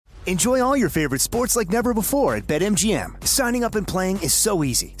Enjoy all your favorite sports like never before at BetMGM. Signing up and playing is so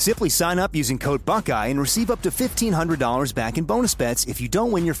easy. Simply sign up using code Buckeye and receive up to $1,500 back in bonus bets if you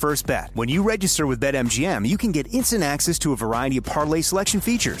don't win your first bet. When you register with BetMGM, you can get instant access to a variety of parlay selection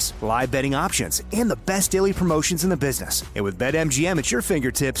features, live betting options, and the best daily promotions in the business. And with BetMGM at your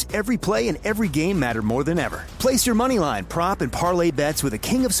fingertips, every play and every game matter more than ever. Place your moneyline, prop, and parlay bets with the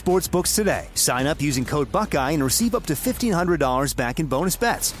king of sportsbooks today. Sign up using code Buckeye and receive up to $1,500 back in bonus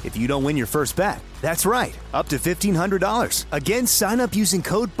bets if you don't win your first bet. That's right, up to $1,500. Again, sign up using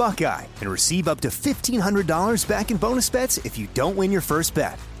code Buckeye and receive up to $1,500 back in bonus bets if you don't win your first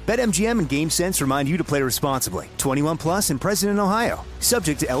bet. BetMGM and GameSense remind you to play responsibly. 21 plus and present in Ohio.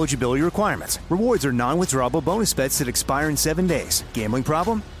 Subject to eligibility requirements. Rewards are non-withdrawable bonus bets that expire in 7 days. Gambling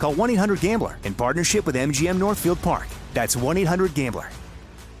problem? Call 1-800-GAMBLER in partnership with MGM Northfield Park. That's 1-800-GAMBLER.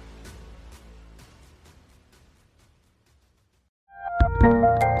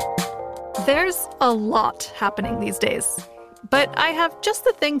 There's a lot happening these days, but I have just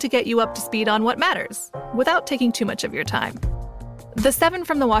the thing to get you up to speed on what matters without taking too much of your time. The 7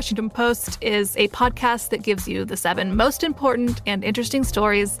 from the Washington Post is a podcast that gives you the 7 most important and interesting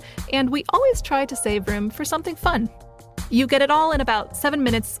stories, and we always try to save room for something fun. You get it all in about 7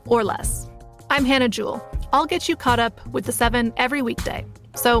 minutes or less. I'm Hannah Jewell. I'll get you caught up with the 7 every weekday.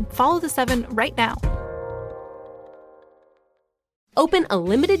 So follow the 7 right now. Open a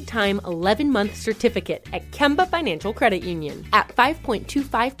limited-time 11-month certificate at Kemba Financial Credit Union. At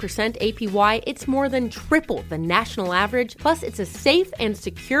 5.25% APY, it's more than triple the national average, plus it's a safe and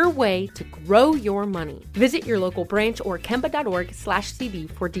secure way to grow your money. Visit your local branch or kemba.org/cd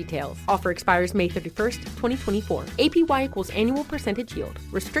for details. Offer expires May 31st, 2024. APY equals annual percentage yield.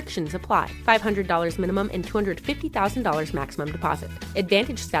 Restrictions apply. $500 minimum and $250,000 maximum deposit.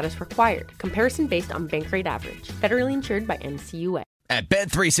 Advantage status required. Comparison based on bank rate average. Federally insured by NCUA. At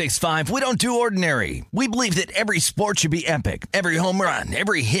Bet365, we don't do ordinary. We believe that every sport should be epic. Every home run,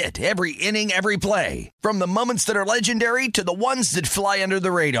 every hit, every inning, every play. From the moments that are legendary to the ones that fly under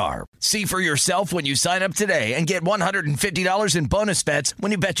the radar. See for yourself when you sign up today and get $150 in bonus bets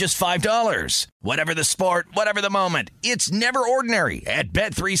when you bet just $5. Whatever the sport, whatever the moment, it's never ordinary at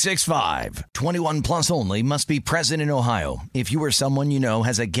Bet365. 21 plus only. Must be present in Ohio. If you or someone you know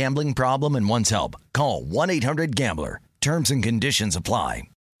has a gambling problem and wants help, call 1-800-GAMBLER. Terms and conditions apply.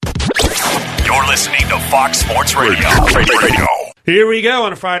 You're listening to Fox Sports Radio. Here we go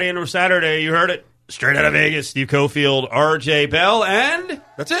on a Friday and a Saturday. You heard it. Straight out of Vegas, Steve Cofield, RJ Bell, and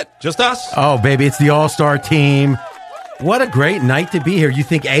that's it. Just us. Oh, baby, it's the all-star team. What a great night to be here. You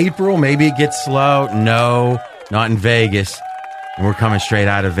think April, maybe it gets slow? No, not in Vegas. And we're coming straight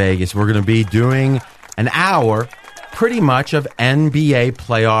out of Vegas. We're going to be doing an hour pretty much of NBA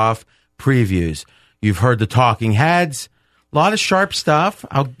playoff previews. You've heard the talking heads. A lot of sharp stuff.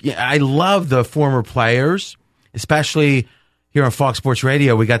 I love the former players, especially here on Fox Sports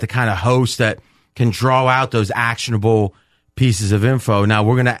Radio. We got the kind of host that can draw out those actionable pieces of info. Now,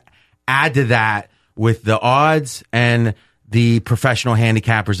 we're going to add to that with the odds and the professional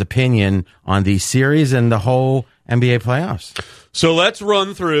handicapper's opinion on these series and the whole NBA playoffs. So let's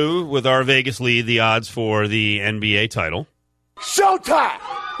run through with our Vegas lead the odds for the NBA title. Showtime!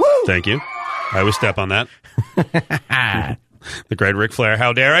 Woo! Thank you. I always step on that. The great Ric Flair.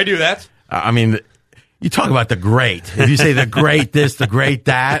 How dare I do that? I mean, you talk about the great. If you say the great this, the great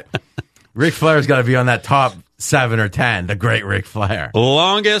that, Ric Flair's got to be on that top 7 or 10, the great Ric Flair.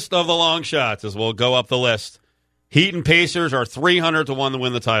 Longest of the long shots as we'll go up the list. Heat and Pacers are 300 to 1 to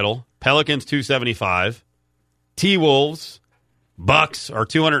win the title. Pelicans 275. T-Wolves, Bucks are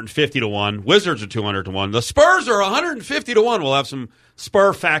 250 to 1. Wizards are 200 to 1. The Spurs are 150 to 1. We'll have some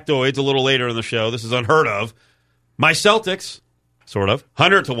Spur factoids a little later in the show. This is unheard of. My Celtics, sort of,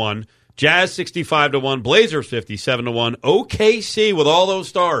 100 to 1. Jazz 65 to 1. Blazers 57 to 1. OKC with all those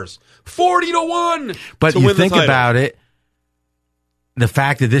stars 40 to 1. But you think about it, the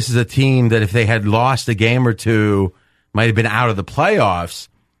fact that this is a team that if they had lost a game or two, might have been out of the playoffs.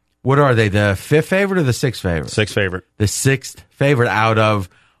 What are they, the 5th favorite or the 6th favorite? 6th favorite. The 6th favorite out of,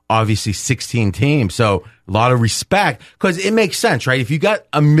 obviously, 16 teams. So a lot of respect, because it makes sense, right? If you got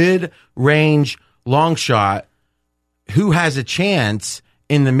a mid-range long shot, who has a chance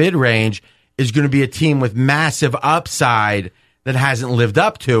in the mid-range is going to be a team with massive upside that hasn't lived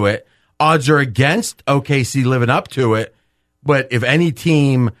up to it. Odds are against OKC living up to it. But if any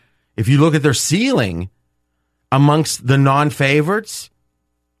team, if you look at their ceiling amongst the non-favorites,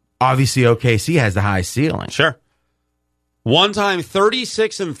 obviously OKC has the high ceiling. Sure. One time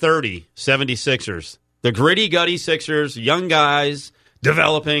 36-30 76ers. The gritty, gutty Sixers, young guys,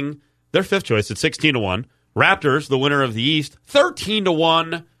 developing. Their 5th choice at 16 to 1. Raptors, the winner of the East, 13 to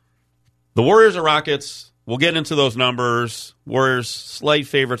 1. The Warriors or Rockets, we'll get into those numbers. Warriors slight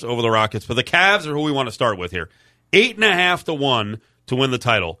favorites over the Rockets, but the Cavs are who we want to start with here. 8.5 to 1 to win the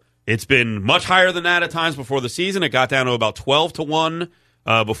title. It's been much higher than that at times before the season. It got down to about 12 to 1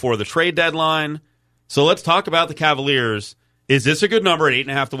 before the trade deadline. So let's talk about the Cavaliers. Is this a good number at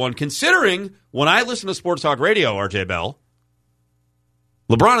 8.5 to 1? Considering when I listen to Sports Talk Radio, RJ Bell,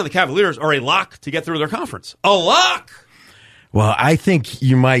 LeBron and the Cavaliers are a lock to get through their conference. A lock! Well, I think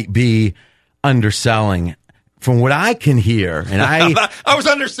you might be underselling. From what I can hear, and I was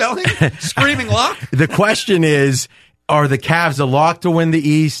underselling? Screaming lock? The question is, are the Cavs a lock to win the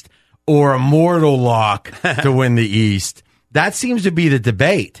East or a mortal lock to win the East? That seems to be the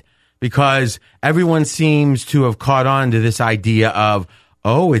debate, because everyone seems to have caught on to this idea of,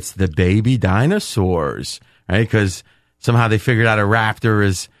 oh, it's the baby dinosaurs, right? Because somehow they figured out a raptor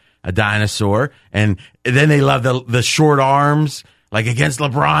is a dinosaur, and then they love the short arms. Like against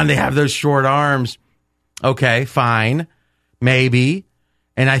LeBron, they have those short arms. Okay, fine, maybe.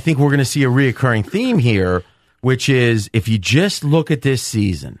 And I think we're going to see a reoccurring theme here, which is if you just look at this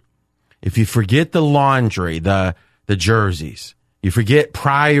season, if you forget the laundry, the jerseys, you forget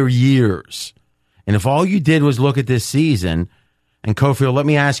prior years, and if all you did was look at this season, and Cofield, let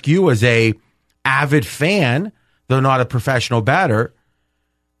me ask you as a avid fan, though not a professional bettor,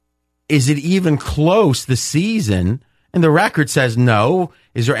 is it even close this season? And the record says no.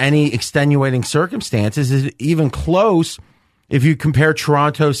 Is there any extenuating circumstances? Is it even close if you compare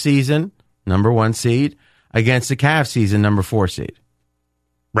Toronto's season, number 1 seed, against the Cavs season, number 4 seed?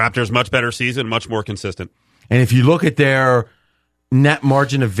 Raptors, much better season, much more consistent. And if you look at their net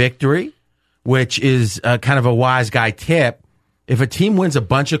margin of victory, which is kind of a wise guy tip, if a team wins a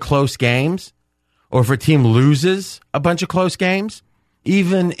bunch of close games, or if a team loses a bunch of close games,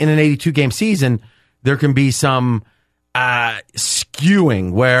 even in an 82-game season, there can be some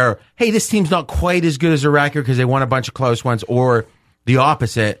skewing where, hey, this team's not quite as good as the record because they won a bunch of close ones, or the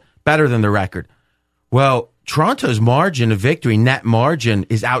opposite, better than the record. Well, Toronto's margin of victory, net margin,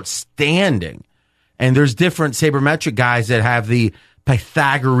 is outstanding. And there's different sabermetric guys that have the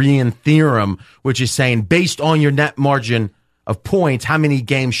Pythagorean theorem, which is saying based on your net margin of points, how many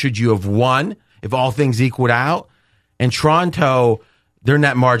games should you have won if all things equaled out? And Toronto, their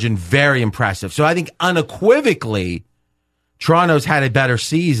net margin, very impressive. So I think unequivocally, Toronto's had a better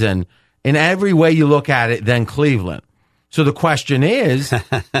season in every way you look at it than Cleveland. So the question is,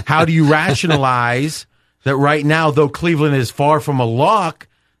 how do you rationalize that right now, though Cleveland is far from a lock,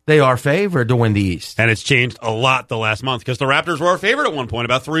 they are favored to win the East? And it's changed a lot the last month because the Raptors were a favorite at one point.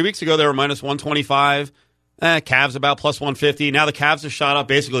 About 3 weeks ago, they were minus 125. Cavs about plus 150. Now the Cavs have shot up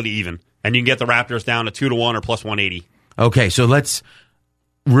basically to even. And you can get the Raptors down to 2 to 1 or plus 180. Okay, so let's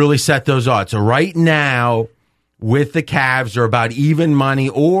really set those odds. So right now, with the Cavs, they're about even money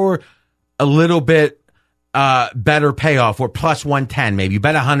or a little bit better payoff, or plus 110 maybe. You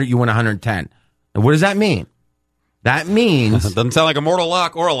bet 100, you win 110. And what does that mean? That means... It doesn't sound like a mortal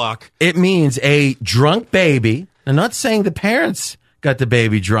lock or a lock. It means a drunk baby. I'm not saying the parents got the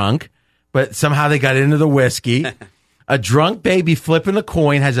baby drunk, but somehow they got into the whiskey. A drunk baby flipping the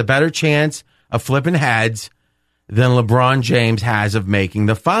coin has a better chance of flipping heads than LeBron James has of making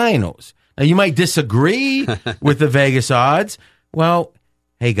the finals. Now, you might disagree with the Vegas odds. Well,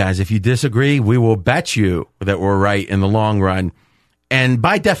 hey, guys, if you disagree, we will bet you that we're right in the long run. And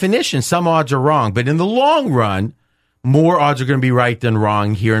by definition, some odds are wrong. But in the long run, more odds are going to be right than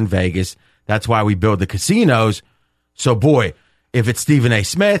wrong here in Vegas. That's why we build the casinos. So, boy, if it's Stephen A.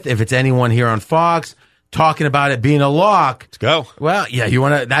 Smith, if it's anyone here on Fox talking about it being a lock, let's go. Well, yeah, you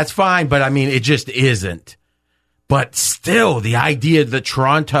want to, that's fine. But I mean, it just isn't. But still, the idea that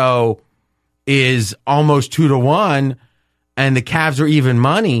Toronto is almost 2 to 1 and the Cavs are even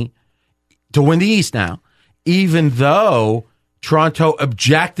money to win the East now, even though Toronto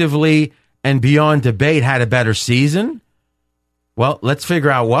objectively and beyond debate had a better season. Well, let's figure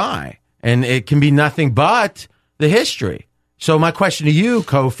out why. And it can be nothing but the history. So my question to you,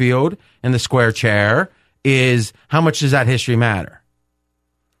 Cofield, in the square chair, is how much does that history matter?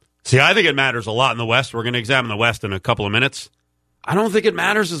 See, I think it matters a lot in the West. We're going to examine the West in a couple of minutes. I don't think it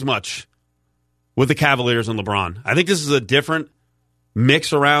matters as much with the Cavaliers and LeBron. I think this is a different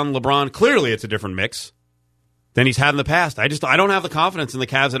mix around LeBron. Clearly, it's a different mix than he's had in the past. I don't have the confidence in the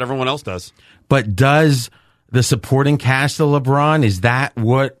Cavs that everyone else does. But does the supporting cast of LeBron, is that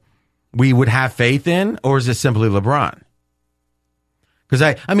what we would have faith in, or is it simply LeBron?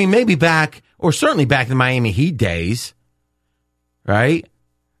 Because I mean, maybe back, or certainly back in the Miami Heat days, right?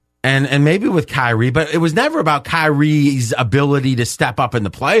 And maybe with Kyrie, but it was never about Kyrie's ability to step up in the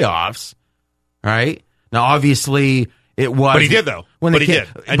playoffs, right? Now, obviously, It was, but he did though. He did.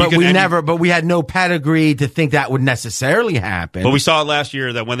 But we had no pedigree to think that would necessarily happen. But we saw it last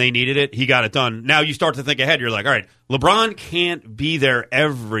year that when they needed it, he got it done. Now you start to think ahead. You're like, all right, LeBron can't be there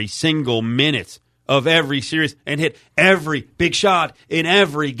every single minute of every series and hit every big shot in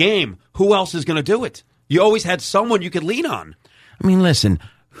every game. Who else is going to do it? You always had someone you could lean on. I mean, listen,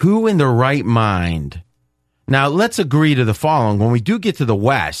 who in their right mind? Now, let's agree to the following. When we do get to the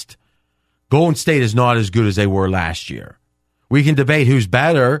West, Golden State is not as good as they were last year. We can debate who's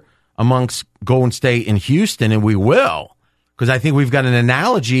better amongst Golden State and Houston, and we will, because I think we've got an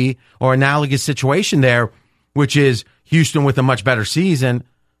analogy or analogous situation there, which is Houston with a much better season,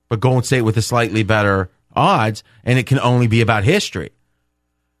 but Golden State with a slightly better odds, and it can only be about history.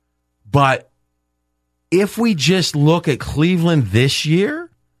 But if we just look at Cleveland this year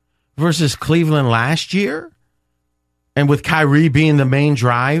versus Cleveland last year, and with Kyrie being the main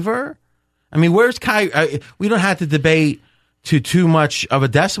driver, I mean, where's Kyrie? We don't have to debate to too much of a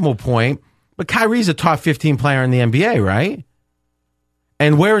decimal point, but Kyrie's a top 15 player in the NBA, right?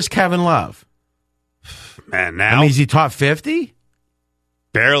 And where is Kevin Love? Man, now. I mean, is he top 50?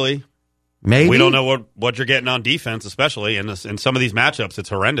 Barely. Maybe. We don't know what you're getting on defense, especially in some of these matchups. It's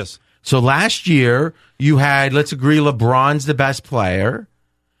horrendous. So last year, you had, let's agree, LeBron's the best player,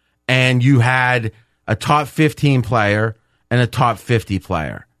 and you had a top 15 player and a top 50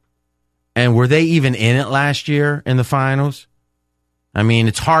 player. And were they even in it last year in the finals? I mean,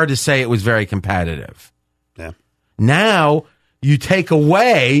 it's hard to say it was very competitive. Yeah. Now, you take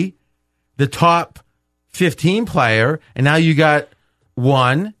away the top 15 player, and now you got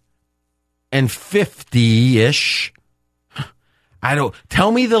 1 and 50-ish.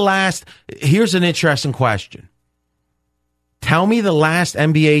 Tell me the last, here's an interesting question. Tell me the last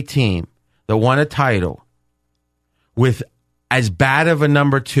NBA team that won a title with as bad of a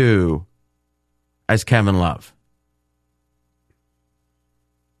number 2 as Kevin Love.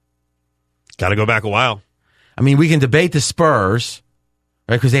 Got to go back a while. I mean, we can debate the Spurs,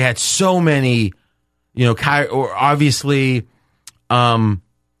 right? Because they had so many, obviously,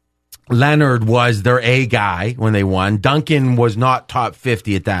 Leonard was their A guy when they won. Duncan was not top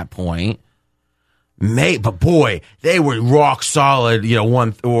 50 at that point. But boy, they were rock solid,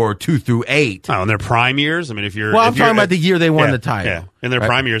 1 or 2 through 8. Oh, in their prime years? I mean, I'm talking about the year they won the title. Yeah. In their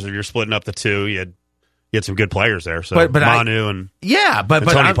prime years, if you're splitting up the 2, you had some good players there. So Manu and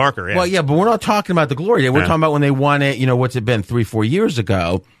Tony Parker. Yeah. Well, yeah, but we're not talking about the glory day. We're talking about when they won it, what's it been, 3-4 years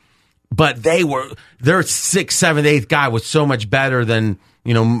ago. But their 6th, 7th, 8th guy was so much better than,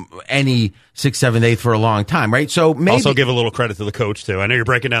 any 6th, 7th, 8th for a long time, right? So maybe also give a little credit to the coach too. I know you're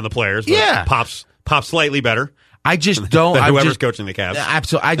breaking down the players, but Pop's slightly better. I just don't. Whoever's coaching the Cavs.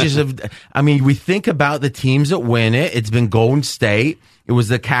 Absolutely. We think about the teams that win it. It's been Golden State. It was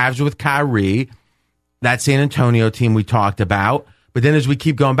the Cavs with Kyrie. That San Antonio team we talked about. But then as we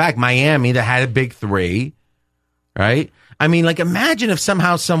keep going back, Miami that had a big 3, right? I mean, imagine if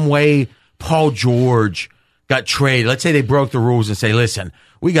somehow, some way, Paul George got traded. Let's say they broke the rules and say, listen,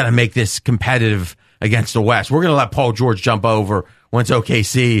 we got to make this competitive against the West. We're going to let Paul George jump over once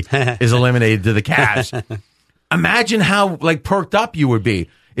OKC is eliminated to the Cavs. Imagine how perked up you would be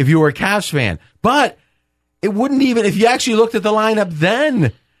if you were a Cavs fan. But it wouldn't even, if you actually looked at the lineup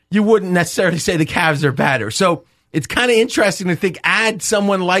then, you wouldn't necessarily say the Cavs are better. So it's kind of interesting to think, add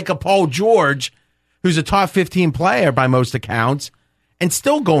someone like a Paul George, who's a top 15 player by most accounts, and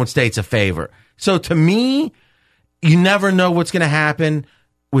still Golden State's a favor. So to me, you never know what's going to happen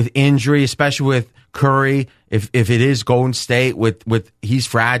with injury, especially with Curry. If it is Golden State, with he's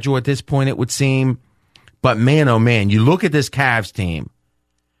fragile at this point, it would seem. But man, oh man, you look at this Cavs team,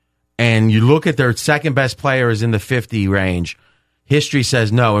 and you look at their second best players in the 50 range. History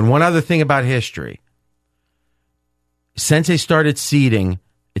says no. And one other thing about history, since they started seeding,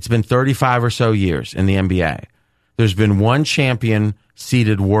 it's been 35 or so years in the NBA. There's been one champion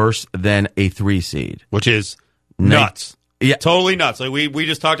seeded worse than a 3 seed. Which is nuts. Yeah. Totally nuts. We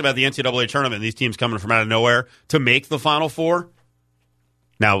just talked about the NCAA tournament and these teams coming from out of nowhere to make the Final Four.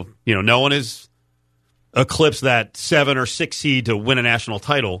 Now, no one has eclipsed that 7 or 6 seed to win a national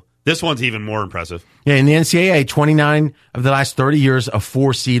title. This one's even more impressive. Yeah, in the NCAA, 29 of the last 30 years, a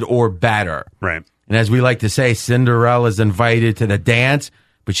 4 seed or better. Right. And as we like to say, Cinderella's invited to the dance,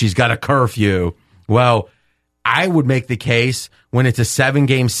 but she's got a curfew. Well, I would make the case when it's a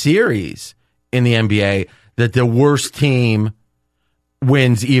 7-game series in the NBA that the worst team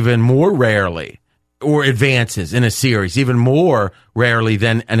wins even more rarely or advances in a series even more rarely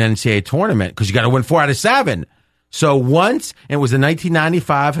than an NCAA tournament because you got to win 4 out of 7. So once, it was in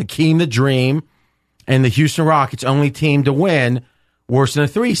 1995, Hakeem the Dream and the Houston Rockets only team to win worse than a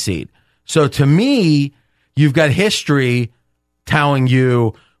 3 seed. So to me, you've got history telling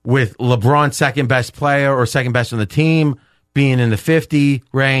you with LeBron second best player or second best on the team being in the 50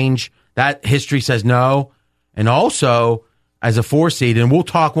 range, that history says no. And also as a 4 seed, and we'll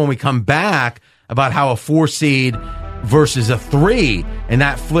talk when we come back about how a 4 seed versus a 3 and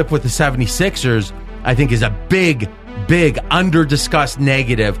that flip with the 76ers, I think is a big under-discussed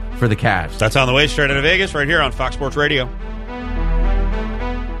negative for the Cavs. That's on the way straight out of Vegas right here on Fox Sports Radio.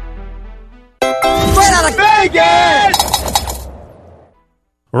 Straight out of Vegas!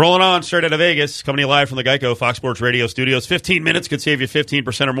 Rolling on straight out of Vegas, coming to you live from the Geico Fox Sports Radio studios. 15 minutes could save you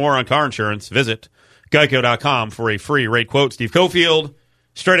 15% or more on car insurance. Visit geico.com for a free rate quote. Steve Cofield,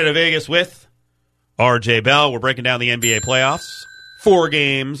 straight out of Vegas with RJ Bell. We're breaking down the NBA playoffs. 4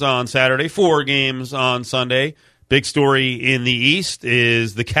 games on Saturday, 4 games on Sunday. Big story in the East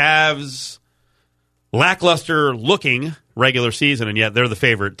is the Cavs' lackluster looking regular season, and yet they're the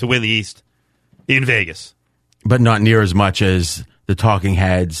favorite to win the East in Vegas. But not near as much as the talking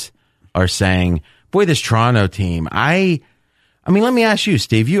heads are saying. Boy, this Toronto team, I mean, let me ask you,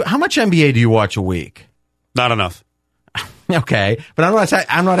 Steve, how much NBA do you watch a week? Not enough. Okay, but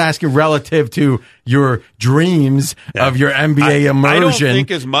I'm not asking relative to your dreams of your NBA immersion. I don't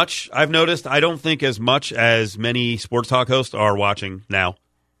think as much. I've noticed I don't think as much as many sports talk hosts are watching now.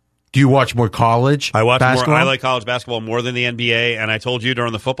 Do you watch more college basketball? More. I like college basketball more than the NBA, and I told you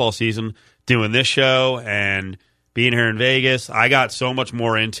during the football season, doing this show and being here in Vegas, I got so much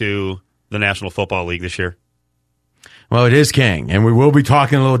more into the National Football League this year. Well, it is king, and we will be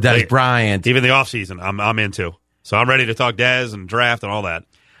talking a little Dez Bryant. Even the offseason, I'm into. So I'm ready to talk Dez and draft and all that.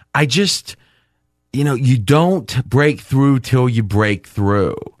 I just, you don't break through till you break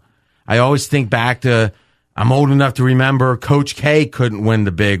through. I always think back to, I'm old enough to remember Coach K couldn't win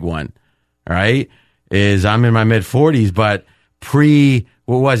the big one, right? I'm in my mid-40s, but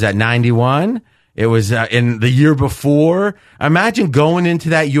what was that, 91? It was in the year before. Imagine going into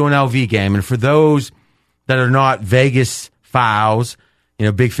that UNLV game, and for those that are not Vegas files,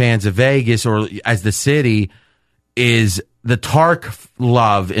 big fans of Vegas or as the city, is the Tark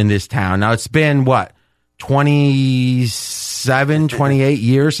love in this town. Now, it's been, 27, 28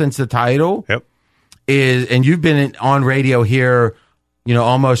 years since the title? Yep. And you've been on radio here,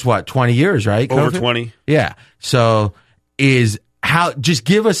 almost, 20 years, right? Over 20. Yeah. So just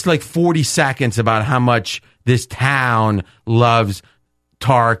give us 40 seconds about how much this town loves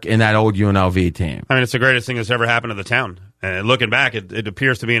Tark and that old UNLV team. I mean, it's the greatest thing that's ever happened to the town. And looking back, it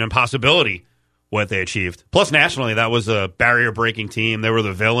appears to be an impossibility what they achieved. Plus, nationally, that was a barrier-breaking team. They were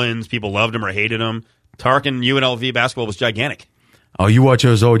the villains. People loved them or hated them. Tark and UNLV basketball was gigantic. Oh, you watch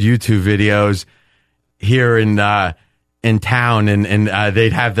those old YouTube videos here in town, and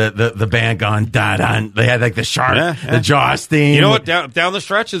they'd have the band going, da-dun. They had the shark, the Jaws theme. You know what? Down the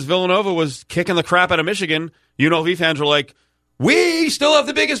stretch, as Villanova was kicking the crap out of Michigan, UNLV fans were like, we still have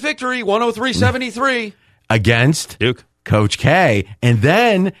the biggest victory, 103-73. Against Duke. Coach K. And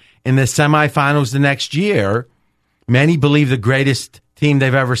then in the semifinals the next year, many believe the greatest team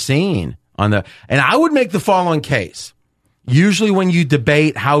they've ever seen. And I would make the following case. Usually when you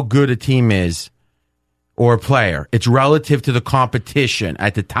debate how good a team is or a player, it's relative to the competition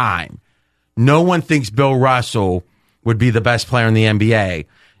at the time. No one thinks Bill Russell would be the best player in the NBA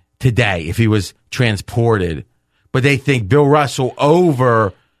today if he was transported. But they think Bill Russell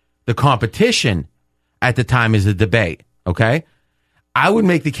over the competition at the time is a debate, okay? I would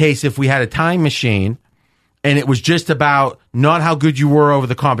make the case if we had a time machine and it was just about not how good you were over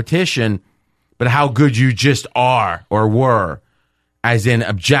the competition, but how good you just are or were, as in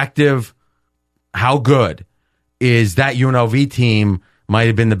objective, how good is that UNLV team might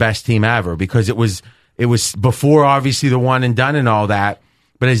have been the best team ever, because it was before obviously the one and done and all that,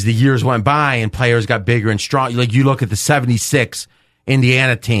 but as the years went by and players got bigger and strong, like you look at the 76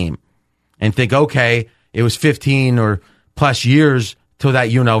 Indiana team and think, okay, it was 15 or plus years till that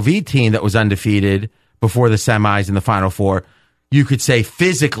UNLV team that was undefeated before the semis and the Final Four. You could say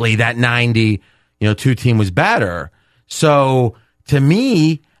physically that 92 team was better. So to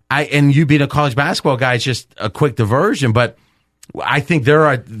me, and you being a college basketball guy, it's just a quick diversion, but I think they're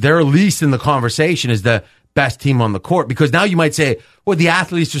at least in the conversation as the best team on the court, because now you might say, well, the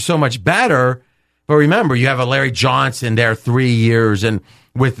athletes are so much better. But remember, you have a Larry Johnson there 3 years, and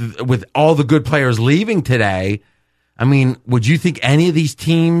with all the good players leaving today, I mean, would you think any of these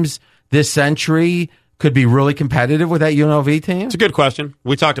teams this century could be really competitive with that UNLV team? It's a good question.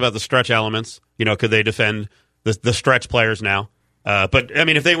 We talked about the stretch elements. Could they defend the stretch players now? But, I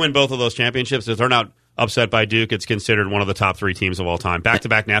mean, if they win both of those championships, if they're not upset by Duke, it's considered one of the top 3 teams of all time.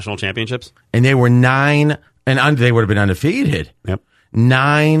 Back-to-back national championships. And they were 9, and they would have been undefeated. Yep.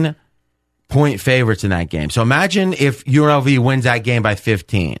 9 point favorites in that game. So imagine if UNLV wins that game by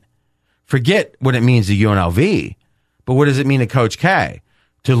 15. Forget what it means to UNLV, but what does it mean to Coach K?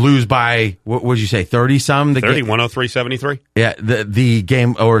 To lose by, what would you say, 30-some? 30, 103-73? Yeah, the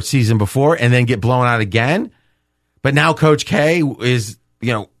game or season before, and then get blown out again. But now Coach K is,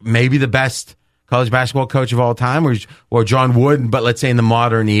 maybe the best college basketball coach of all time, or John Wooden, but let's say in the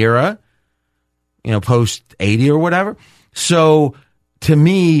modern era, post 80 or whatever. So to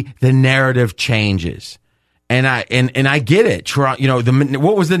me, the narrative changes. And I get it.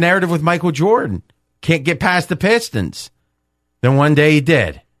 What was the narrative with Michael Jordan? Can't get past the Pistons. Then one day he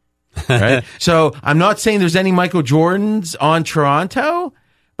did. Right? So I'm not saying there's any Michael Jordans on Toronto,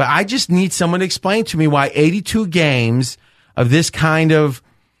 but I just need someone to explain to me why 82 games of this kind of,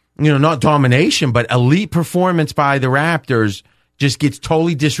 not domination, but elite performance by the Raptors just gets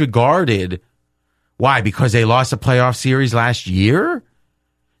totally disregarded. Why? Because they lost a playoff series last year?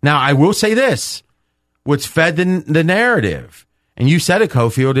 Now, I will say this. What's fed the narrative, and you said it,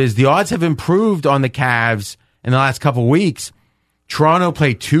 Cofield, is the odds have improved on the Cavs in the last couple of weeks. Toronto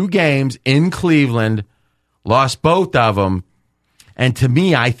played 2 games in Cleveland, lost both of them. And to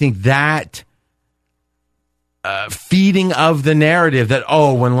me, I think that feeding of the narrative that,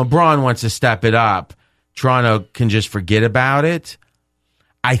 when LeBron wants to step it up, Toronto can just forget about it.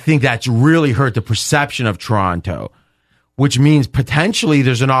 I think that's really hurt the perception of Toronto, which means potentially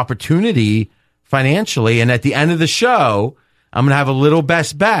there's an opportunity financially. And at the end of the show, I'm going to have a little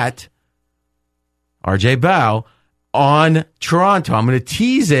best bet, RJ Bell, on Toronto. I'm going to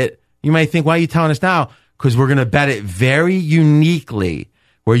tease it. You might think, why are you telling us now? Because we're going to bet it very uniquely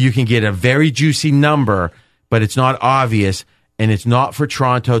where you can get a very juicy number, but it's not obvious, and it's not for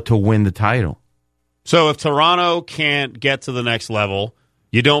Toronto to win the title. So if Toronto can't get to the next level,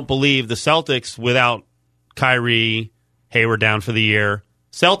 you don't believe the Celtics without Kyrie, Hayward down for the year.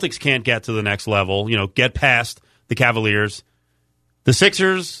 Celtics can't get to the next level, get past the Cavaliers. The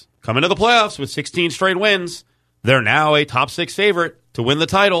Sixers come into the playoffs with 16 straight wins. They're now a top 6 favorite to win the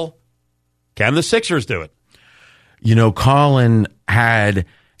title. Can the Sixers do it? Colin had,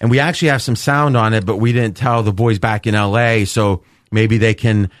 and we actually have some sound on it, but we didn't tell the boys back in LA, so maybe they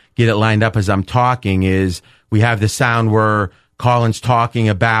can get it lined up as I'm talking, is we have the sound where Colin's talking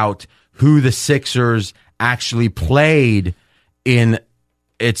about who the Sixers actually played in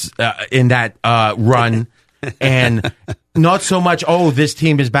that run. And not so much, this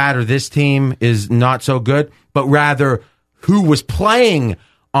team is bad or this team is not so good, but rather who was playing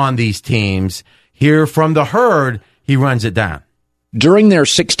on these teams. Here from the herd, he runs it down. During their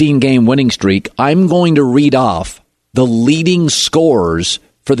 16-game winning streak, I'm going to read off the leading scorers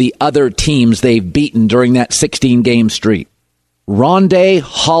for the other teams they've beaten during that 16-game streak. Rondé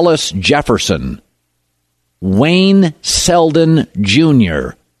Hollis Jefferson, Wayne Selden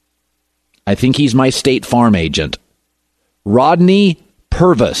Jr., I think he's my State Farm agent, Rodney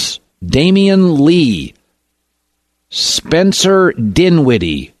Purvis, Damian Lee, Spencer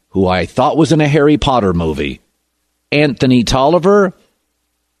Dinwiddie, who I thought was in a Harry Potter movie, Anthony Tolliver,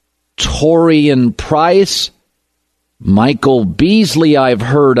 Torian Price, Michael Beasley I've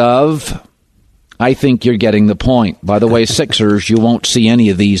heard of. I think you're getting the point. By the way, Sixers, you won't see any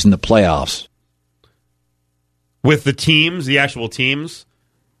of these in the playoffs. With the teams, the actual teams,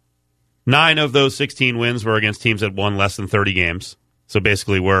 9 of those 16 wins were against teams that won less than 30 games. So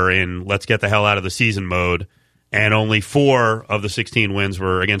basically we're in let's get the hell out of the season mode. And only 4 of the 16 wins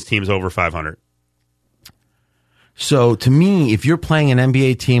were against teams over 500. So to me, if you're playing an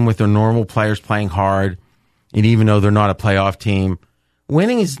NBA team with their normal players playing hard, and even though they're not a playoff team,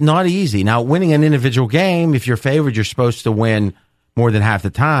 winning is not easy. Now, winning an individual game, if you're favored, you're supposed to win more than half the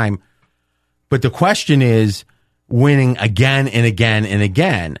time. But the question is winning again and again and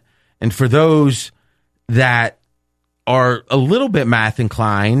again. And for those that are a little bit math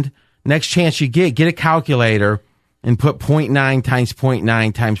inclined, next chance you get a calculator and put 0.9 times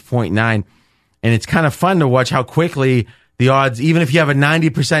 0.9 times 0.9. And it's kind of fun to watch how quickly the odds, even if you have a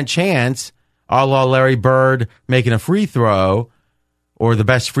 90% chance, a la Larry Bird making a free throw, or the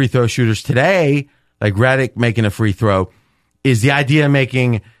best free throw shooters today, like Redick making a free throw, is the idea of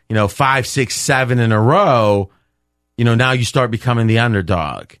making, 5, 6, 7 in a row, now you start becoming the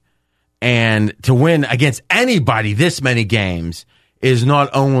underdog. And to win against anybody this many games is not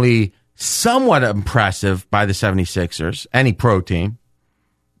only somewhat impressive by the 76ers, any pro team,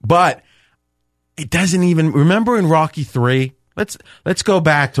 but it doesn't even, remember in Rocky 3? Let's go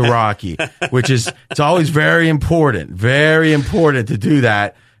back to Rocky, which is, it's always very important to do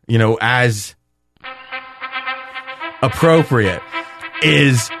that, as appropriate,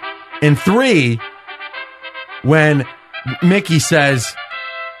 is in 3 when Mickey says,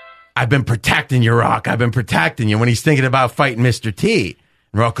 I've been protecting you, Rock. I've been protecting you. When he's thinking about fighting Mr. T.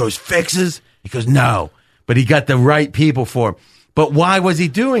 And Rock goes, fixes? He goes, no. But he got the right people for him. But why was he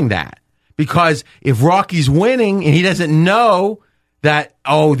doing that? Because if Rocky's winning and he doesn't know that,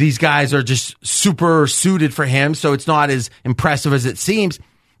 oh, these guys are just super suited for him, so it's not as impressive as it seems,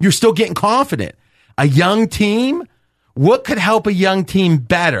 you're still getting confident. A young team, what could help a young team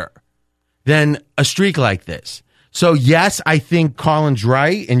better than a streak like this? So, yes, I think Colin's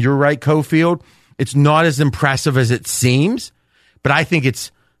right, and you're right, Cofield. It's not as impressive as it seems, but I think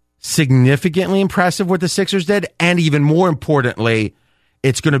it's significantly impressive what the Sixers did, and even more importantly,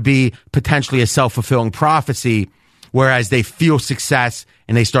 it's going to be potentially a self-fulfilling prophecy, whereas they feel success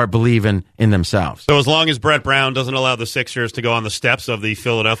and they start believing in themselves. So as long as Brett Brown doesn't allow the Sixers to go on the steps of the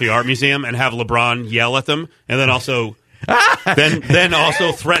Philadelphia Art Museum and have LeBron yell at them, and then also then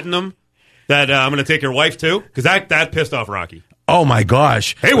also threaten them that I'm going to take your wife too, because that pissed off Rocky. Oh my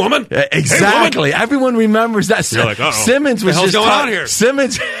gosh! Hey woman! Exactly. Hey, woman. Everyone remembers that. You're like, Simmons was just going on here.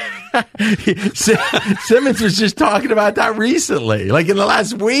 Simmons was just talking about that recently, like in the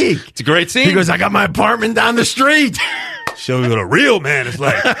last week. It's a great scene. He goes, "I got my apartment down the street." Show you what a real man is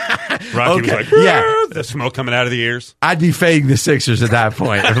like. Rocky was like, yeah, the smoke coming out of the ears. I'd be fading the Sixers at that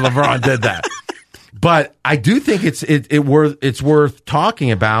point if LeBron did that. But I do think it's worth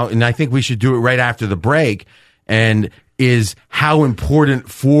talking about, and I think we should do it right after the break. And is how important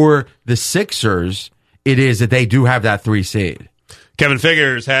for the Sixers it is that they do have that 3 seed. Kevin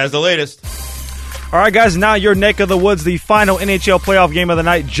Figures has the latest. All right, guys, now your neck of the woods. The final NHL playoff game of the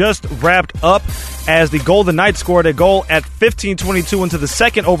night just wrapped up as the Golden Knights scored a goal at 15:22 into the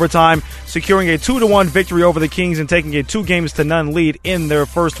second overtime, securing a 2-1 victory over the Kings and taking a 2-0 lead in their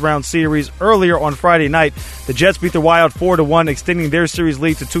first-round series. Earlier on Friday night, the Jets beat the Wild 4-1, extending their series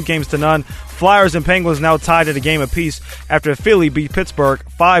lead to 2-0. Flyers and Penguins now tied at a game apiece after Philly beat Pittsburgh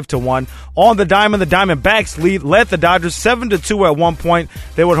 5-1. On the Diamondbacks led the Dodgers 7-2 at one point.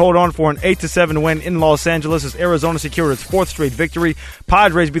 They would hold on for an 8-7 win in Los Angeles as Arizona secured its 4th straight victory.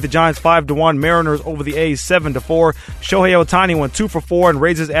 Padres beat the Giants 5-1. Mariners over the A's 7-4. Shohei Ohtani went 2 for 4 and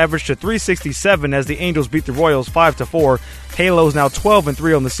raised his average to .367 as the Angels beat the Royals 5-4. Halos now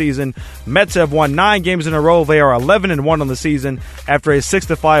 12-3 on the season. Mets have won 9 games in a row. They are 11-1 on the season after a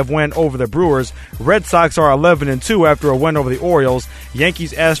 6-5 win over the Brewers. Red Sox are 11-2 after a win over the Orioles.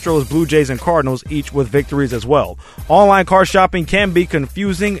 Yankees, Astros, Blue Jays, and Cardinals each with victories as well. Online car shopping can be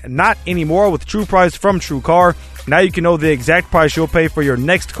confusing. Not anymore with True Price from True Car. Now you can know the exact price you'll pay for your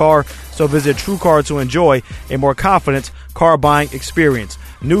next car, so visit True Car to enjoy a more confident car buying experience.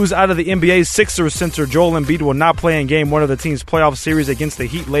 News out of the NBA, Sixers center Joel Embiid will not play in Game 1 of the team's playoff series against the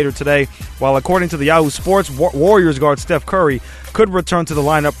Heat later today, while according to the Yahoo Sports, Warriors guard Steph Curry could return to the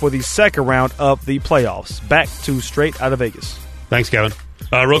lineup for the second round of the playoffs. Back to Straight Out of Vegas. Thanks, Kevin.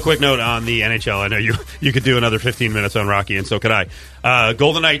 Real quick note on the NHL. I know you could do another 15 minutes on Rocky, and so could I.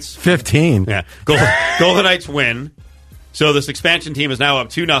 Golden Knights. 15? Yeah. Golden Knights win. So this expansion team is now up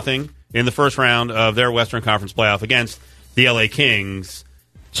 2-0 in the first round of their Western Conference playoff against the LA Kings.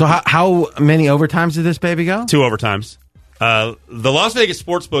 So how many overtimes did this baby go? 2 overtimes. The Las Vegas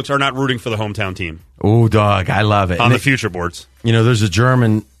sportsbooks are not rooting for the hometown team. Oh, dog, I love it. On the future boards. You know, there's a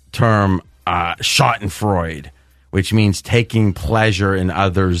German term, Schadenfreude, which means taking pleasure in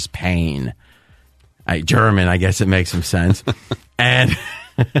others' pain. German, I guess it makes some sense. And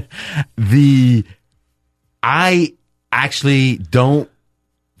I actually don't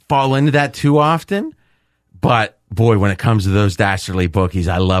fall into that too often, but boy, when it comes to those dastardly bookies,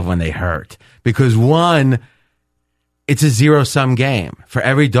 I love when they hurt. Because one, it's a zero-sum game. For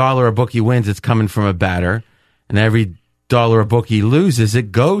every dollar a bookie wins, it's coming from a bettor. And every dollar a bookie loses,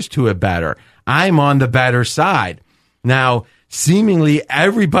 it goes to a bettor. I'm on the better side. Now, seemingly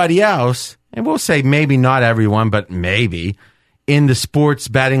everybody else, and we'll say maybe not everyone, but maybe, in the sports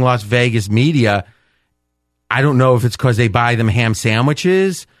betting Las Vegas media, I don't know if it's because they buy them ham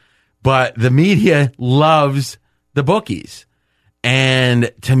sandwiches, but the media loves the bookies.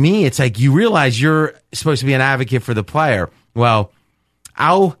 And to me, it's like you realize you're supposed to be an advocate for the player. Well,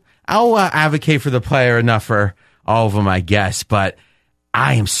 I'll advocate for the player enough for all of them, I guess, but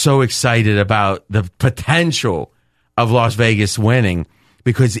I am so excited about the potential of Las Vegas winning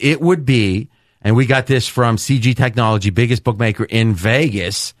because it would be, and we got this from CG Technology, biggest bookmaker in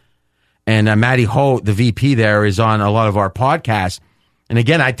Vegas, and Matty Holt, the VP there, is on a lot of our podcasts. And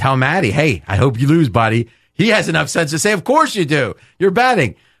again, I tell Matty, hey, I hope you lose, buddy. He has enough sense to say, of course you do. You're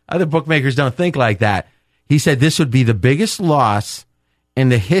betting. Other bookmakers don't think like that. He said this would be the biggest loss in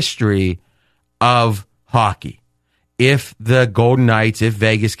the history of hockey if the Golden Knights, if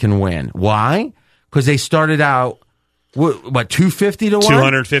Vegas can win. Why? Because they started out What, 250 to 1?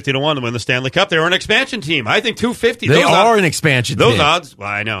 250 to 1 to win the Stanley Cup. They were an expansion team. I think 250. They are an expansion team. Those odds, well,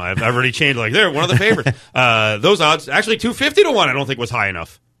 I know. I've already changed. Like, they're one of the favorites. Those odds, actually 250 to 1, I don't think was high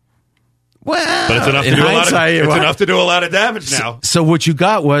enough. Well, but it's enough to do a lot of damage now. So what you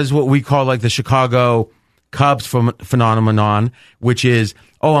got was what we call like the Chicago Cubs phenomenon, which is,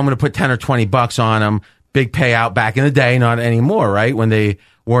 I'm going to put 10 or 20 bucks on them. Big payout back in the day, not anymore, right? When they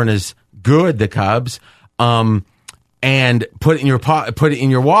weren't as good, the Cubs. And put it in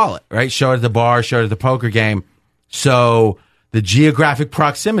your wallet, right? Show it at the bar, show it at the poker game. So the geographic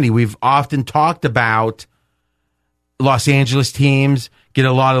proximity, we've often talked about Los Angeles teams get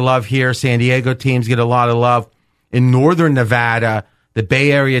a lot of love here. San Diego teams get a lot of love. In northern Nevada, the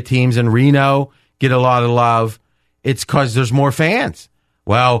Bay Area teams in Reno get a lot of love. It's because there's more fans.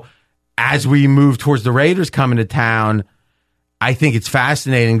 Well, as we move towards the Raiders coming to town, I think it's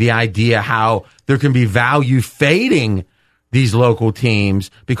fascinating, the idea how there can be value fading these local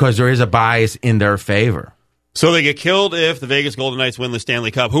teams because there is a bias in their favor. So they get killed if the Vegas Golden Knights win the Stanley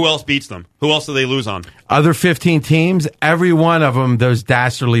Cup. Who else beats them? Who else do they lose on? Other 15 teams, every one of them, those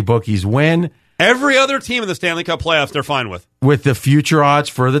dastardly bookies win. Every other team in the Stanley Cup playoffs, they're fine with. With the future odds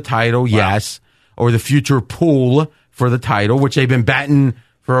for the title, yes. Or the future pool for the title, which they've been betting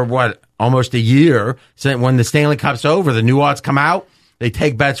for, almost a year. So when the Stanley Cup's over, the new odds come out. They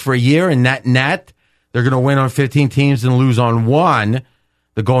take bets for a year, and net, they're going to win on 15 teams and lose on one,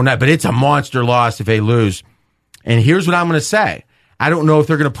 the Golden Knights. But it's a monster loss if they lose. And here's what I'm going to say. I don't know if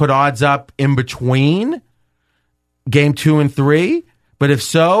they're going to put odds up in between game 2 and 3, but if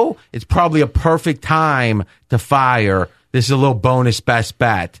so, it's probably a perfect time to fire. This is a little bonus best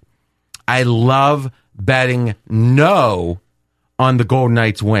bet. I love betting no on the Golden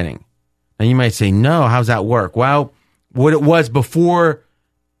Knights winning. Now, you might say, no, how's that work? Well, what it was before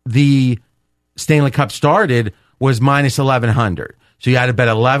the Stanley Cup started was minus 1,100. So you had to bet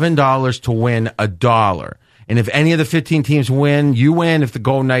 $11 to win $1. And if any of the 15 teams win, you win. If the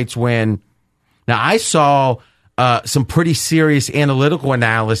Golden Knights win. Now, I saw some pretty serious analytical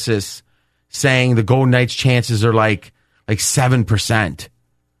analysis saying the Golden Knights' chances are like 7%,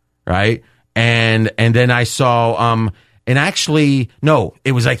 right? And then I saw... And actually, no,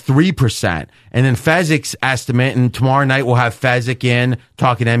 it was like 3%. And then Fezzik's estimate, and tomorrow night we'll have Fezzik in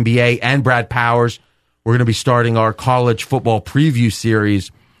talking NBA and Brad Powers. We're going to be starting our college football preview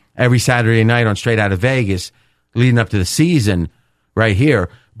series every Saturday night on Straight Out of Vegas, leading up to the season right here.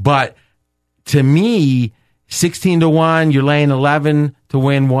 But to me, 16 to 1, you're laying 11 to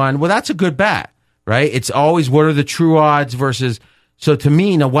win 1. Well, that's a good bet, right? It's always what are the true odds versus. So to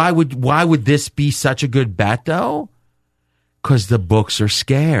me, now why would this be such a good bet though? Because the books are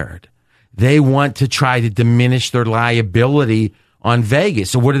scared. They want to try to diminish their liability on Vegas.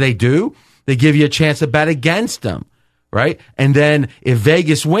 So what do? They give you a chance to bet against them, right? And then if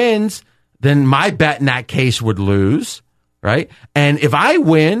Vegas wins, then my bet in that case would lose, right? And if I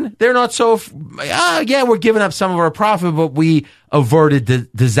win, they're not so, we're giving up some of our profit, but we averted the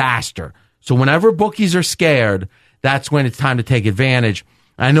disaster. So whenever bookies are scared, that's when it's time to take advantage.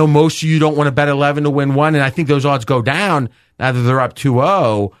 I know most of you don't want to bet 11 to win 1, and I think those odds go down now that they're up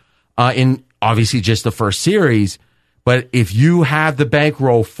 2-0 in obviously just the first series. But if you have the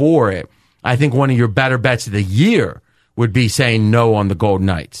bankroll for it, I think one of your better bets of the year would be saying no on the Golden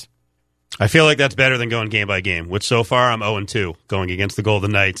Knights. I feel like that's better than going game by game, which so far I'm 0-2 going against the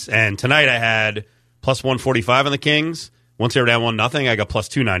Golden Knights. And tonight I had plus 145 on the Kings. Once they were down 1-0, I got plus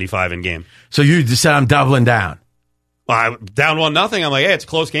 295 in game. So you just said I'm doubling down. Well, down 1-0. I'm like, hey, it's a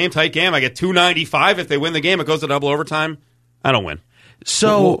close game, tight game. I get 295. If they win the game, it goes to double overtime. I don't win.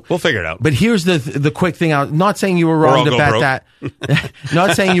 So we'll figure it out. But here's the quick thing. I'm not saying you were wrong to bet that.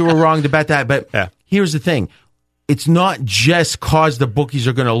 Not saying you were wrong to bet that. But here's the thing. It's not just cause the bookies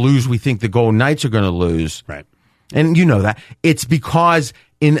are going to lose. We think the Golden Knights are going to lose. Right. And you know that. It's because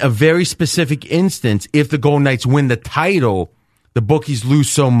in a very specific instance, if the Golden Knights win the title, the bookies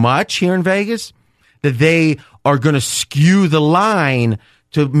lose so much here in Vegas that they are going to skew the line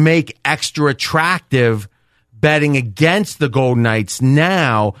to make extra attractive betting against the Golden Knights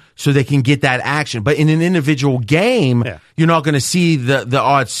now so they can get that action. But in an individual game, you're not going to see the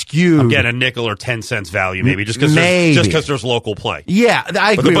odds skewed. I'm getting a nickel or 10 cents value maybe just because there's local play. Yeah,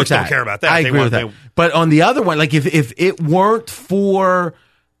 I agree with that. But the books don't care about that. I agree with that. But on the other one, like if it weren't for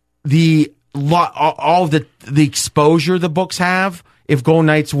all the exposure the books have, if Golden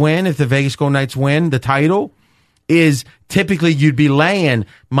Knights win, if the Vegas Golden Knights win the title, is typically you'd be laying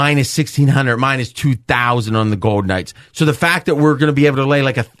minus 1,600, minus 2,000 on the Golden Knights. So the fact that we're going to be able to lay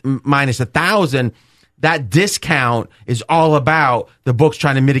like a minus 1,000, that discount is all about the books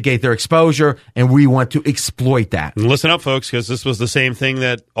trying to mitigate their exposure, and we want to exploit that. And listen up, folks, because this was the same thing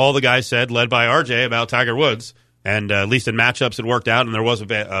that all the guys said, led by RJ, about Tiger Woods. And at least in matchups, it worked out, and there was a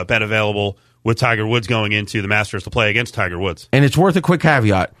bet available with Tiger Woods going into the Masters to play against Tiger Woods. And it's worth a quick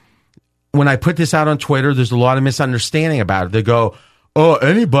caveat. When I put this out on Twitter, there's a lot of misunderstanding about it. They go, oh,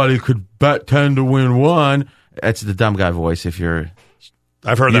 anybody could bet 10 to win 1. That's the dumb guy voice if you're...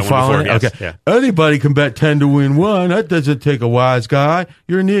 I've heard that one before. Yes. Okay. Yeah. Anybody can bet 10 to win 1. That doesn't take a wise guy.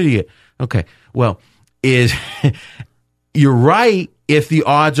 You're an idiot. Okay. Well, you're right if the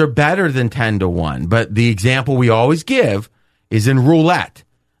odds are better than 10 to 1. But the example we always give is in roulette.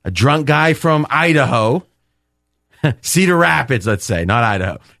 A drunk guy from Idaho, Cedar Rapids, let's say, not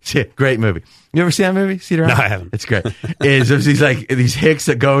Idaho. Great movie. You ever seen that movie, Cedar Rapids? No, I haven't. It's great. These hicks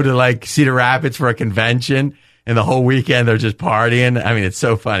that go to like Cedar Rapids for a convention, and the whole weekend they're just partying. I mean, it's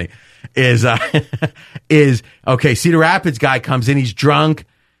so funny. Okay, Cedar Rapids guy comes in, he's drunk,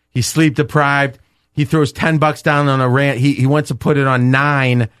 he's sleep deprived, he throws $10 down on a rant. He wants to put it on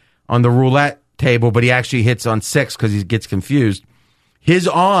 9 on the roulette table, but he actually hits on 6 because he gets confused. His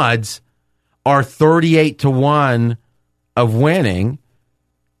odds are 38 to 1 of winning,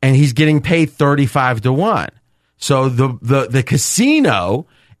 and he's getting paid 35 to 1. So the casino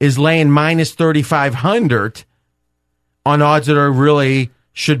is laying minus 3,500 on odds that are really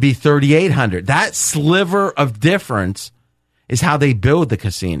should be 3,800. That sliver of difference is how they build the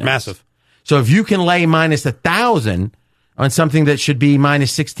casino. Massive. So if you can lay minus 1,000 on something that should be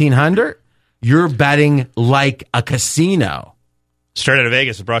minus 1,600, you're betting like a casino. Straight Out of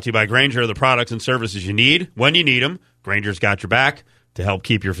Vegas is brought to you by Grainger, the products and services you need when you need them. Grainger's got your back to help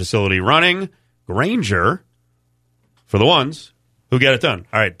keep your facility running. Grainger, for the ones who get it done.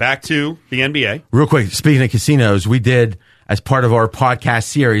 All right, back to the NBA. Real quick, speaking of casinos, we did, as part of our podcast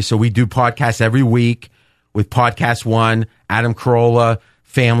series, so we do podcasts every week with Podcast One, Adam Carolla,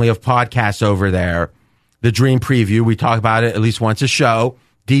 family of podcasts over there. The Dream Preview, we talk about it at least once a show.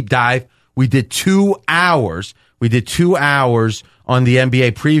 Deep dive. We did 2 hours. We did 2 hours on the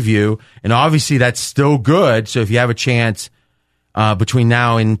NBA preview, and obviously that's still good. So if you have a chance between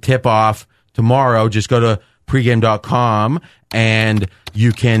now and tip-off tomorrow, just go to pregame.com and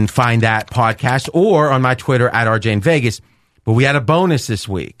you can find that podcast, or on my Twitter at RJ in Vegas. But we had a bonus this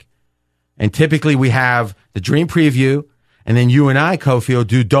week, and typically we have the Dream Preview, and then you and I, Cofield,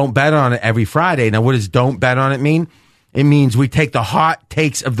 do Don't Bet on It every Friday. Now, what does Don't Bet on It mean? It means we take the hot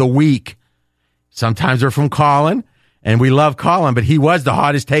takes of the week. Sometimes they're from Colin, and we love Colin, but he was the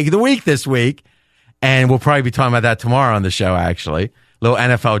hottest take of the week this week. And we'll probably be talking about that tomorrow on the show, actually. A little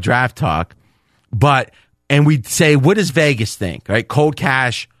NFL draft talk. And we'd say, what does Vegas think? Right? Cold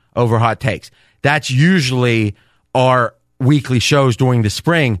cash over hot takes. That's usually our weekly shows during the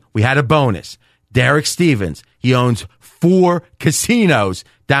spring. We had a bonus. Derek Stevens, he owns 4 casinos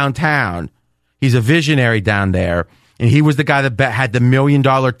downtown. He's a visionary down there. And he was the guy that had the $1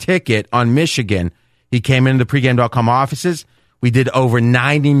 million ticket on Michigan. He came into the pregame.com offices. We did over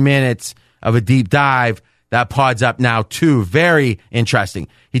 90 minutes of a deep dive. That pod's up now, too. Very interesting.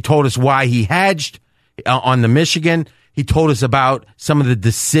 He told us why he hedged on the Michigan. He told us about some of the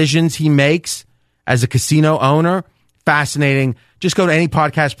decisions he makes as a casino owner. Fascinating. Just go to any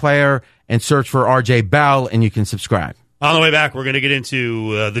podcast player and search for RJ Bell, and you can subscribe. On the way back, we're going to get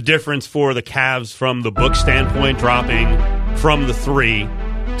into the difference for the Cavs from the book standpoint, dropping from the 3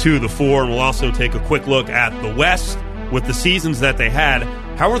 to the 4. And we'll also take a quick look at the West with the seasons that they had.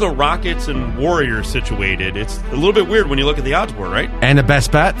 How are the Rockets and Warriors situated? It's a little bit weird when you look at the odds board, right? And a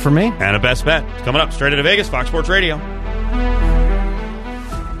best bet for me. And a best bet. Coming up, Straight Out of Vegas, Fox Sports Radio. Straight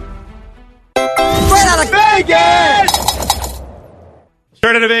Out of Vegas!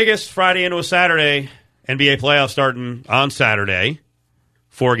 Straight Out of Vegas, Friday into a Saturday. NBA playoffs starting on Saturday.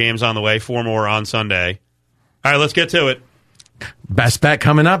 4 games on the way, 4 more on Sunday. All right, let's get to it. Best bet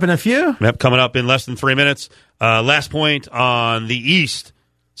coming up in a few. Yep, coming up in less than 3 minutes. Last point on the East.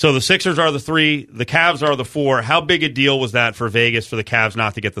 So the Sixers are the 3, the Cavs are the 4. How big a deal was that for Vegas for the Cavs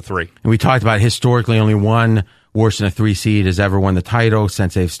not to get the 3? And we talked about historically only one worse than a 3 seed has ever won the title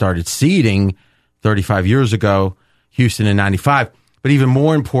since they've started seeding 35 years ago, Houston in 95. But even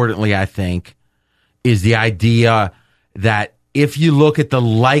more importantly, I think, is the idea that if you look at the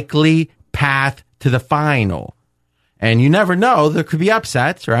likely path to the final, and you never know, there could be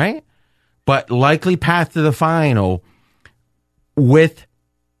upsets, right? But likely path to the final, with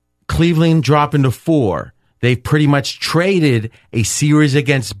Cleveland dropping to 4, they've pretty much traded a series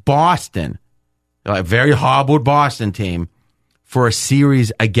against Boston, a very hobbled Boston team, for a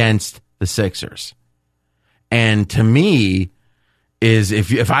series against the Sixers. And to me, is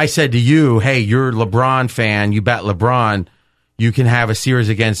if I said to you, hey, you're a LeBron fan, you bet LeBron, you can have a series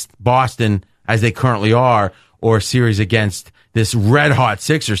against Boston as they currently are, or a series against this red-hot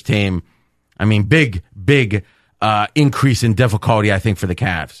Sixers team. I mean, big increase in difficulty, I think, for the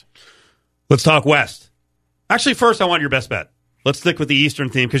Cavs. Let's talk West. Actually, first, I want your best bet. Let's stick with the Eastern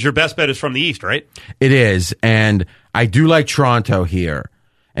theme because your best bet is from the East, right? It is, and I do like Toronto here.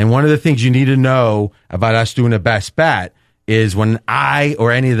 And one of the things you need to know about us doing a best bet is when I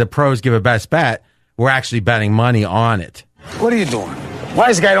or any of the pros give a best bet, we're actually betting money on it. What are you doing? Why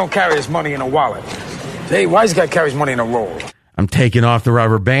does the guy don't carry his money in a wallet? Hey, why does the guy carry his money in a roll? I'm taking off the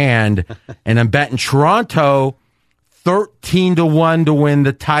rubber band, and I'm betting Toronto 13-1 to win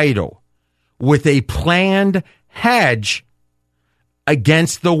the title with a planned hedge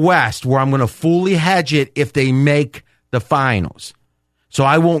against the West, where I'm going to fully hedge it if they make the finals. So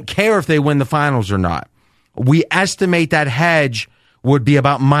I won't care if they win the finals or not. We estimate that hedge would be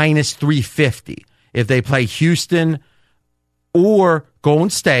about minus 350 if they play Houston or Golden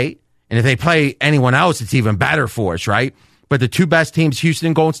State. And if they play anyone else, it's even better for us, right? But the two best teams, Houston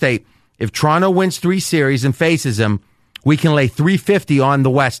and Golden State, if Toronto wins 3 series and faces them, we can lay 350 on the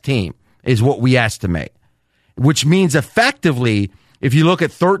West team, is what we estimate. Which means effectively, if you look at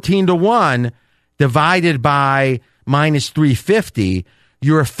 13-1 divided by minus 350,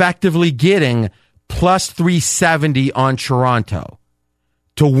 you're effectively getting plus 370 on Toronto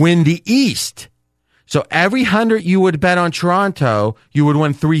to win the East. So every 100 you would bet on Toronto, you would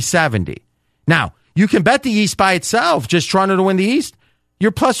win 370. Now, you can bet the East by itself, just Toronto to win the East.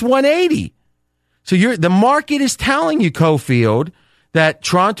 You're plus 180. So the market is telling you, Cofield, that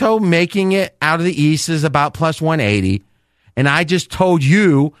Toronto making it out of the East is about plus 180. And I just told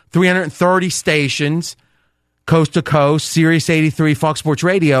you 330 stations, coast to coast, Sirius 83, Fox Sports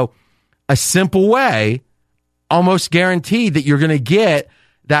Radio, a simple way, almost guaranteed that you're going to get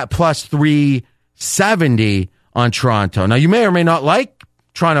that plus 370 on Toronto. Now, you may or may not like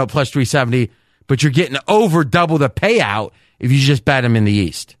Toronto plus 370, but you're getting over double the payout if you just bet them in the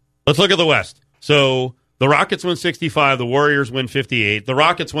East. Let's look at the West. So the Rockets win 65, the Warriors win 58. The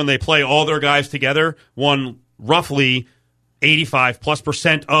Rockets, when they play all their guys together, won roughly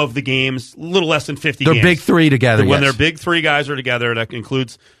 85+% of the games, a little less than 50 games. They're big three together, When yes. their big three guys are together, that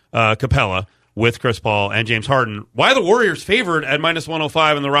includes Capella with Chris Paul and James Harden. Why the Warriors favored at minus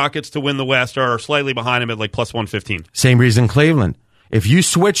 105 and the Rockets to win the West are slightly behind them at like plus 115? Same reason Cleveland. If you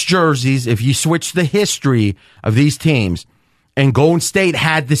switch jerseys, if you switch the history of these teams, and Golden State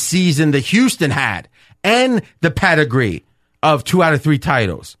had the season that Houston had and the pedigree of 2 out of 3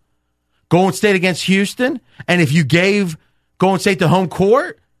 titles, Golden State against Houston, and if you gave Golden State the home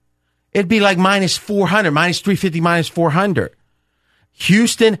court, it'd be like minus 400, minus 350, minus 400.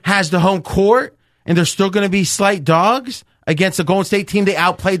 Houston has the home court, and they're still going to be slight dogs against a Golden State team they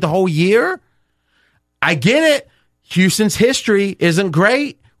outplayed the whole year. I get it. Houston's history isn't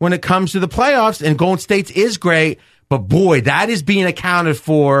great when it comes to the playoffs, and Golden State's is great. But boy, that is being accounted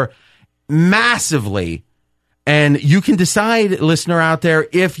for massively. And you can decide, listener out there,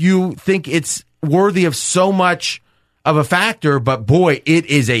 if you think it's worthy of so much of a factor. But boy, it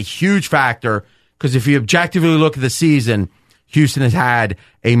is a huge factor, because if you objectively look at the season, Houston has had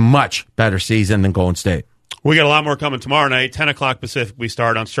a much better season than Golden State. We got a lot more coming tomorrow night, 10 o'clock Pacific. We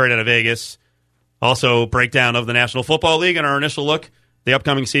start on Straight Outta Vegas. Also, breakdown of the National Football League and our initial look at the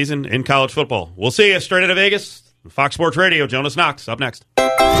upcoming season in college football. We'll see you Straight Outta Vegas. Fox Sports Radio, Jonas Knox, up next.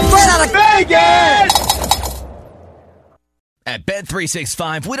 Straight Outta Vegas! At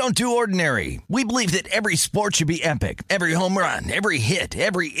Bet365, we don't do ordinary. We believe that every sport should be epic. Every home run, every hit,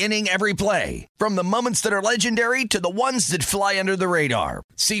 every inning, every play. From the moments that are legendary to the ones that fly under the radar.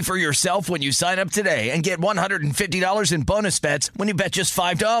 See for yourself when you sign up today and get $150 in bonus bets when you bet just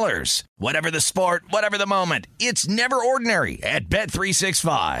 $5. Whatever the sport, whatever the moment, it's never ordinary at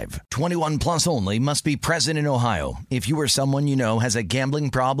Bet365. 21 plus only. Must be present in Ohio. If you or someone you know has a gambling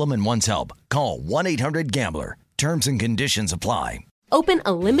problem and wants help, call 1-800-GAMBLER. Terms and conditions apply. Open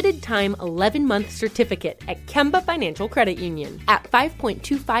a limited-time 11-month certificate at Kemba Financial Credit Union. At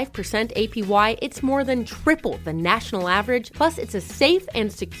 5.25% APY, it's more than triple the national average, plus it's a safe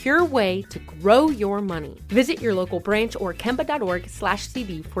and secure way to grow your money. Visit your local branch or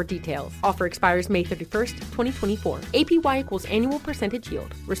kemba.org/cb for details. Offer expires May 31st, 2024. APY equals annual percentage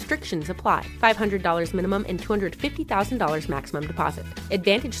yield. Restrictions apply. $500 minimum and $250,000 maximum deposit.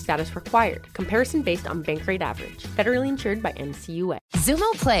 Advantage status required. Comparison based on bank rate average. Federally insured by NCUA.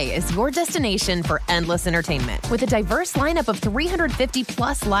 Xumo Play is your destination for endless entertainment. With a diverse lineup of 350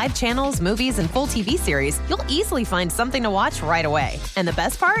 plus live channels, movies, and full TV series, you'll easily find something to watch right away. And the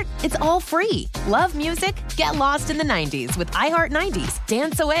best part? It's all free. Love music? Get lost in the 90s with iHeart 90s,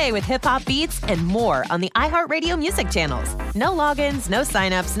 dance away with hip-hop beats, and more on the iHeartRadio music channels. No logins, no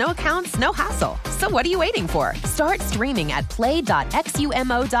signups, no accounts, no hassle. So what are you waiting for? Start streaming at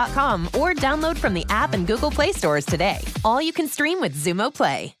play.xumo.com or download from the app and Google Play stores today. All you can stream with Xumo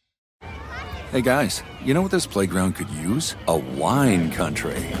Play. Hey guys, you know what this playground could use? A wine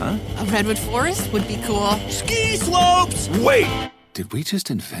country, huh? A redwood forest would be cool. Ski slopes! Wait! Did we just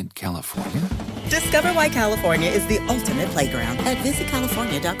invent California? Discover why California is the ultimate playground at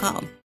visitcalifornia.com.